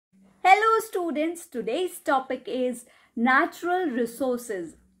students, today's topic is natural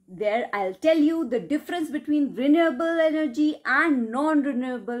resources. There I'll tell you the difference between renewable energy and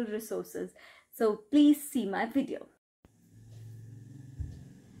non-renewable resources. So please see my video.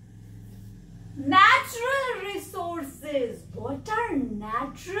 Natural resources. What are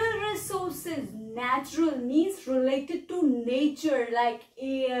natural resources? Natural means related to nature, like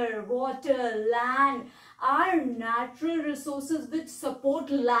air, water, land are natural resources which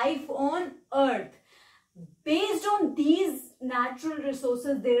support life on earth. Based on these natural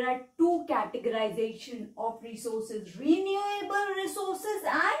resources, there are two categorization of resources: renewable resources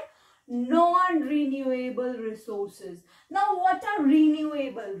and non-renewable resources. Now what are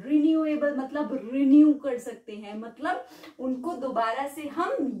renewable? Renewable मतलब renew कर सकते हैं, मतलब उनको दोबारा से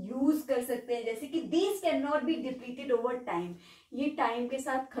हम use कर सकते हैं. जैसे कि these cannot be depleted over time. ये टाइम के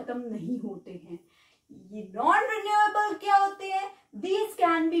साथ खत्म नहीं होते हैं. ये नॉन रिन्यूएबल क्या होते हैं? These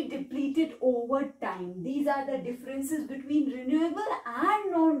can be depleted over time. These are the differences between renewable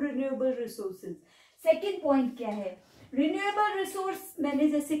and non-renewable resources. Second point क्या है? Renewable resource मैंने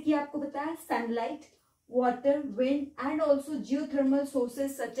जैसे कि आपको बताया sunlight, water, wind and also geothermal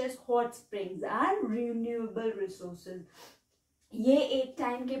sources such as hot springs are renewable resources. ये एक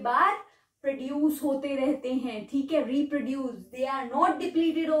time के बाद प्रोड्यूस होते रहते हैं, ठीक है, reproduce. They are not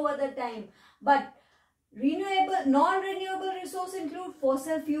depleted over the time. But renewable non-renewable resource include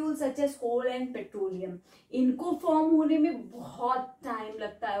fossil fuels such as coal and petroleum. इनको फॉर्म होने में बहुत टाइम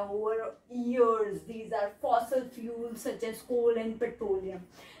लगता है, over years. These are fossil fuels such as coal and petroleum.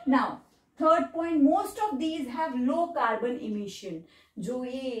 Now third point, most of these have low carbon emission. जो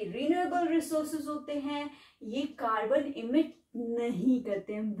ये renewable resources होते हैं ये कार्बन इमिट नहीं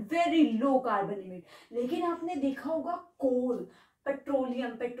करते हैं, very low carbon emit. लेकिन आपने देखा होगा कोल, पेट्रोलियम,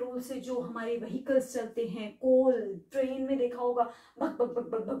 पेट्रोल से जो हमारे व्हीकल्स चलते हैं, कोल, ट्रेन में देखा होगा भग भग भग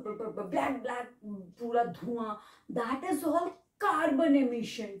भग भग भग भग ब्लैक ब्लैक पूरा धुआं, that is all carbon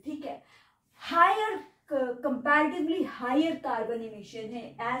emission, ठीक है. Higher comparatively higher carbon emission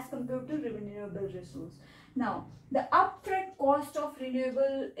है as compared to renewable resource. Now the upfront cost of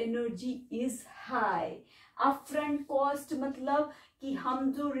renewable energy is high. Upfront cost मतलब कि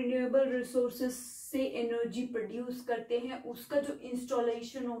हम जो renewable resources से एनर्जी प्रोड्यूस करते हैं उसका जो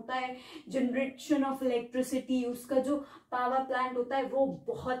इंस्टॉलेशन होता है, जनरेशन ऑफ इलेक्ट्रिसिटी, उसका जो पावर प्लांट होता है वो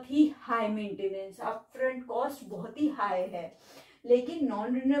बहुत ही हाई मेंटेनेंस, अपफ्रंट कॉस्ट बहुत ही हाई है. लेकिन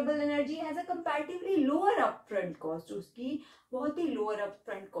non renewable energy has a comparatively lower upfront cost, उसकी बहुत ही लोअर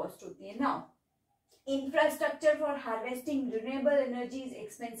अपफ्रंट कॉस्ट होती है. Now infrastructure for harvesting renewable energy is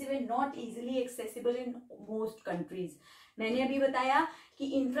expensive and not easily accessible in most countries. मैंने अभी बताया कि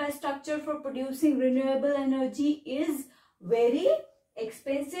infrastructure for producing renewable energy is very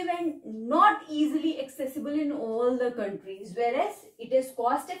expensive and not easily accessible in all the countries, whereas it is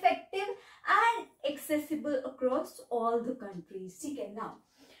cost effective and accessible across all the countries. ठीक है. Now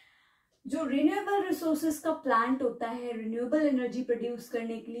जो renewable resources का plant होता है renewable energy produce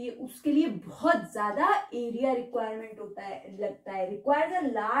करने के लिए, उसके लिए बहुत ज्यादा एरिया रिक्वायरमेंट होता है, लगता है. Requires a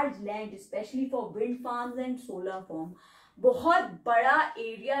large land specially for wind farms and solar farm. बहुत बड़ा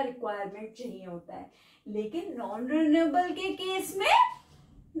एरिया रिक्वायरमेंट चाहिए होता है. लेकिन नॉन रिन्यूएबल के केस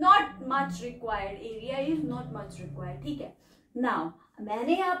में not much required, area is not much required, ठीक है. नाउ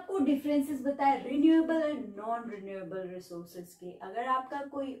मैंने आपको डिफरेंसेस बताए renewable and non renewable resources के. अगर आपका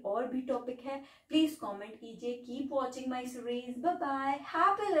कोई और भी टॉपिक है प्लीज कमेंट कीजिए. Keep watching my series. Bye bye,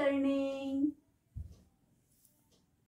 happy learning.